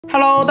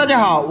Hello， 大家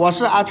好，我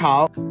是阿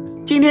朝，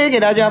今天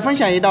给大家分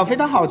享一道非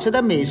常好吃的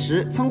美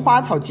食——葱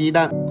花炒鸡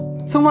蛋。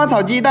葱花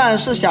炒鸡蛋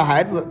是小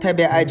孩子特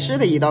别爱吃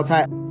的一道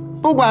菜，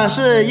不管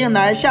是用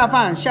来下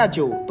饭下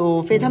酒都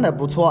非常的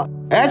不错，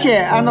而且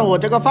按照我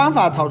这个方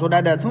法炒出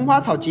来的葱花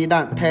炒鸡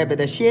蛋特别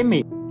的鲜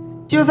美，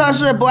就算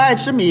是不爱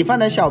吃米饭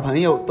的小朋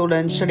友都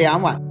能吃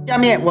2碗。下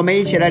面我们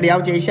一起来了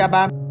解一下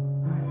吧。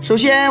首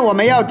先我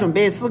们要准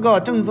备4个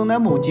正宗的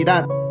母鸡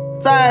蛋，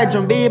再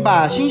准备一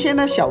把新鲜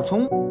的小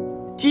葱。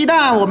鸡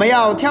蛋我们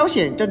要挑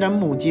选这种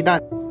母鸡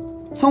蛋，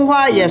葱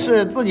花也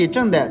是自己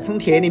种的，从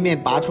田里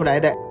面拔出来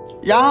的。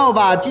然后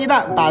把鸡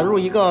蛋打入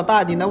一个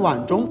大点的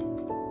碗中，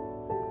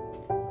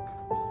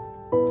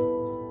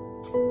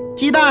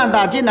鸡蛋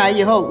打进来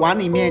以后，碗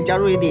里面加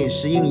入一点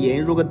食用盐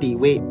入个底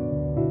味，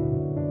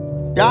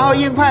然后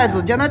用筷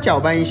子将它搅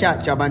拌一下，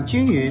搅拌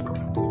均匀，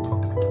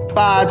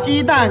把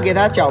鸡蛋给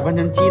它搅拌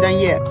成鸡蛋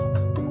液，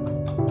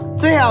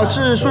最好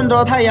是顺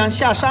着太阳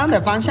下山的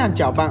方向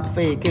搅拌，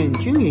会更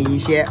均匀一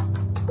些。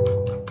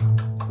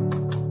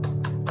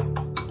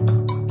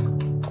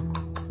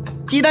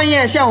鸡蛋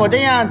液像我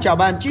这样搅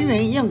拌均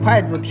匀，用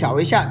筷子挑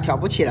一下，挑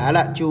不起来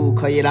了就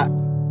可以了。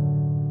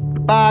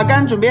把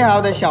刚准备好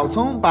的小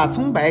葱，把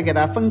葱白给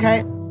它分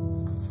开，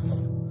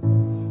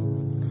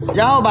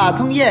然后把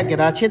葱叶给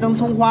它切成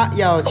葱花，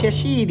要切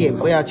细一点，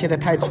不要切得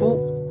太粗。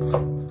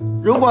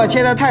如果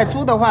切得太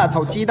粗的话，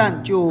炒鸡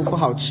蛋就不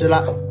好吃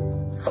了。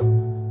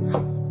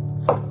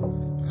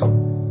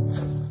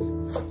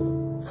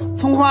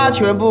葱花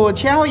全部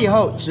切好以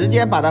后，直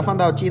接把它放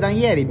到鸡蛋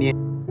液里面。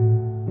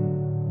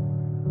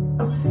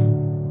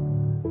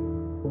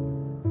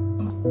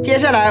接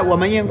下来我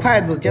们用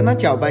筷子将它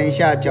搅拌一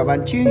下，搅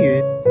拌均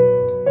匀。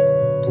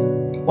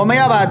我们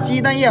要把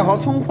鸡蛋液和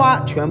葱花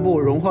全部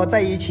融合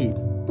在一起，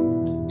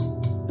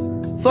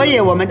所以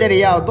我们这里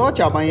要多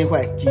搅拌一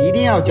会，一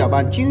定要搅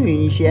拌均匀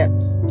一些。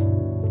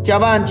搅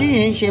拌均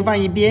匀先放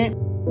一边。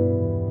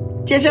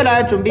接下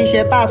来准备一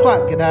些大蒜，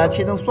给它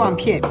切成蒜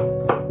片。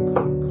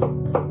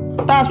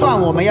大蒜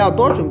我们要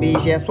多准备一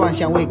些，蒜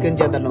香味更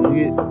加的浓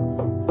郁。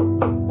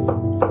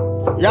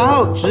然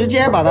后直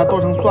接把它剁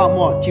成蒜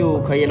末就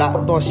可以了，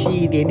剁细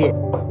一点点。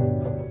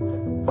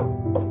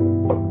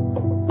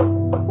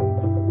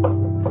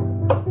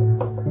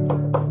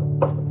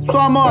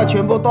蒜末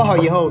全部剁好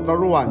以后，倒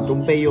入碗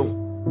中备用。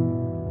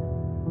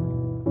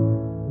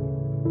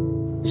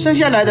剩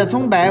下来的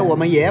葱白我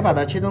们也把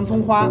它切成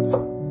葱花。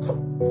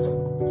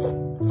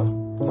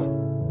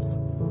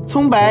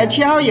葱白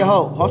切好以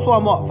后和蒜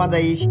末放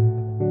在一起。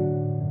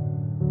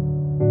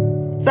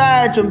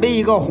再准备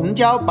一个红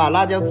椒，把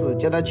辣椒籽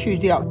将它去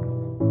掉，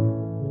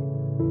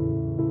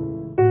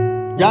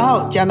然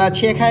后将它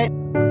切开。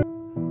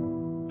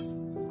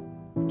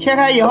切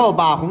开以后，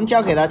把红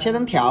椒给它切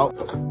成条，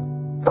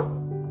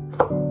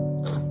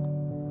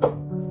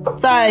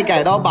再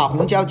改刀把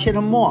红椒切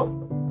成末。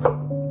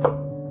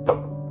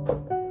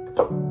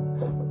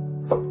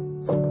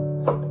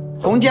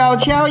红椒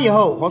切好以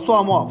后和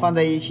蒜末放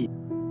在一起，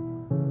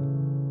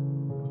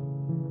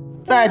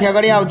再调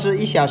个料汁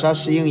，1小勺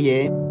食用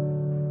盐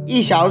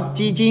，1勺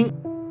鸡精，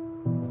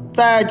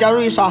再加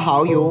入1勺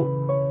蚝油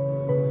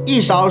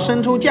，1勺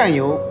生抽酱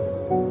油，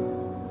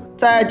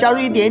再加入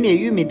一点点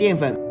玉米淀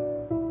粉，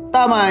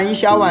倒满1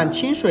小碗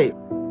清水，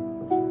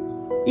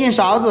用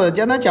勺子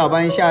将它搅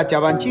拌一下，搅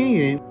拌均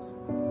匀。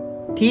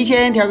提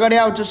前调个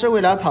料汁是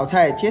为了炒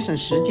菜节省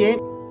时间，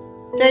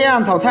这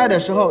样炒菜的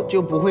时候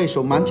就不会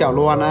手忙脚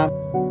乱了。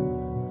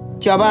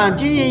搅拌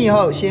均匀以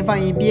后先放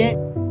一边。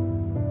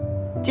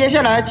接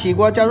下来起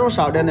锅加入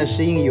少量的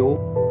食用油，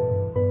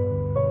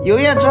油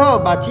热之后，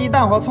把鸡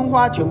蛋和葱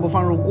花全部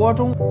放入锅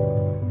中。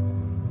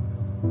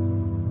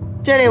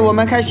这里我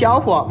们开小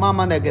火，慢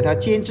慢的给它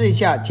煎制一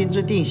下，煎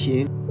至定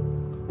型。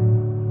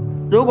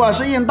如果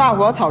是用大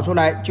火炒出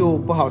来就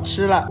不好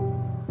吃了。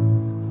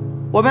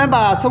我们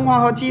把葱花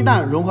和鸡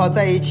蛋融合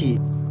在一起，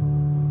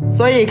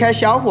所以开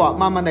小火，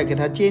慢慢的给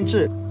它煎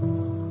制。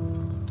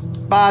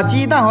把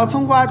鸡蛋和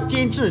葱花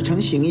煎制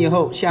成型以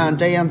后，像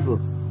这样子。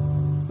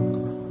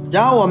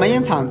然后我们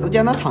用铲子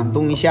将它铲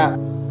动一下。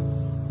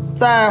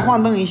再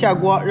晃动一下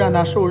锅，让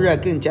它受热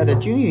更加的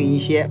均匀一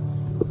些。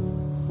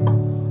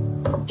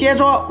接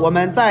着我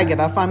们再给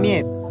它翻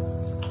面，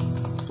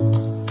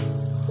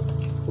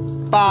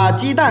把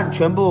鸡蛋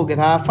全部给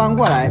它翻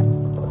过来。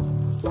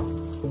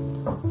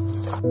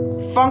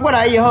翻过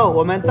来以后，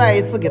我们再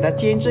一次给它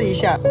煎制一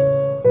下。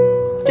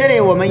这里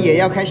我们也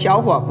要开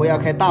小火，不要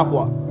开大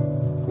火。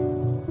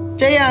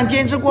这样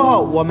煎制过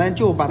后，我们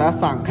就把它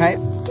散开，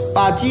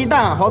把鸡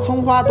蛋和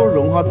葱花都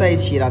融合在一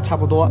起了，差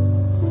不多。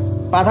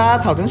把它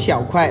炒成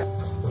小块。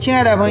亲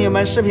爱的朋友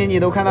们，视频你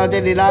都看到这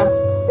里了，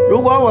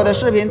如果我的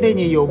视频对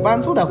你有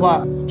帮助的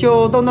话，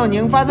就动动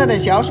您发财的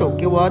小手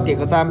给我点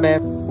个赞呗。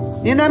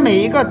您的每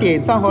一个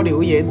点赞和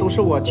留言都是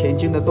我前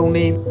进的动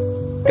力，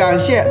感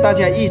谢大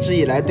家一直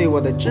以来对我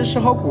的支持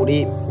和鼓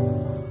励。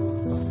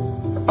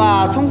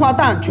把葱花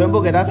蛋全部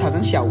给它炒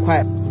成小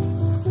块，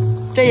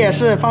这也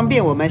是方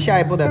便我们下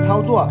一步的操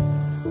作。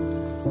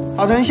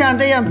炒成像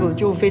这样子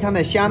就非常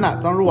的香了，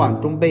装入碗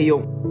中备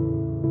用。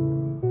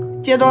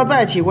接着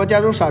在起锅加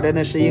入少量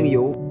的食用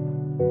油，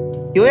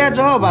油热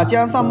之后把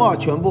姜蒜末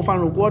全部放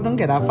入锅中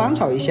给它翻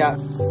炒一下，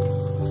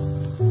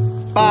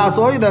把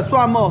所有的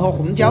蒜末和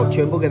红椒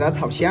全部给它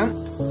炒香。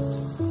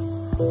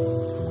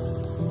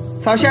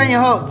炒香以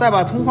后再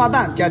把葱花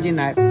蛋加进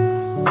来，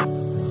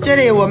这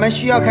里我们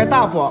需要开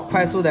大火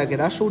快速的给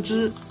它收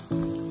汁，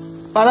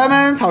把它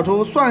们炒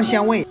出蒜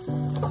香味，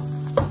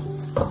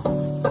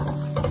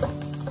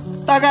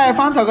大概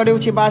翻炒个6、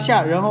7、8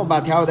下，然后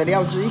把调好的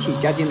料汁一起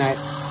加进来，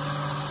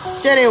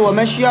这里我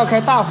们需要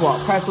开大火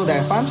快速的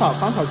翻炒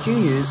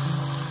均匀，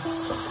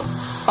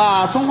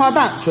把葱花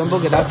蛋全部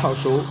给它炒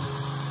熟，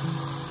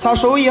炒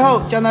熟以后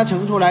将它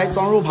盛出来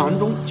装入盘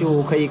中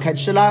就可以开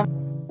吃啦。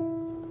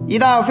一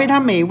道非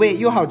常美味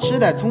又好吃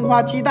的葱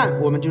花鸡蛋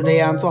我们就这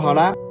样做好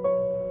了，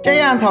这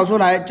样炒出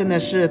来真的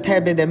是特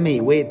别的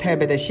美味，特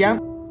别的香，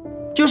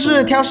就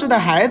是挑食的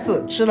孩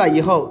子吃了以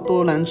后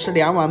都能吃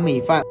2碗米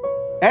饭，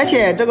而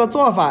且这个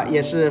做法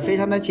也是非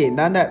常的简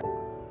单的，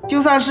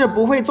就算是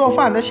不会做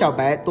饭的小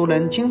白都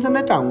能轻松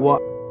的掌握。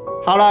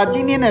好了，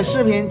今天的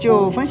视频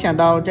就分享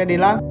到这里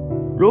啦，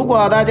如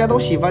果大家都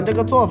喜欢这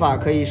个做法，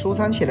可以收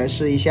藏起来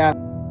试一下。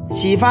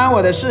喜欢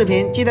我的视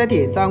频记得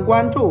点赞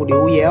关注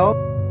留言哦，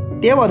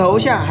点我头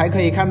像还可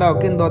以看到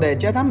更多的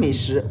家常美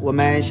食，我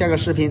们下个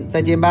视频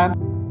再见吧。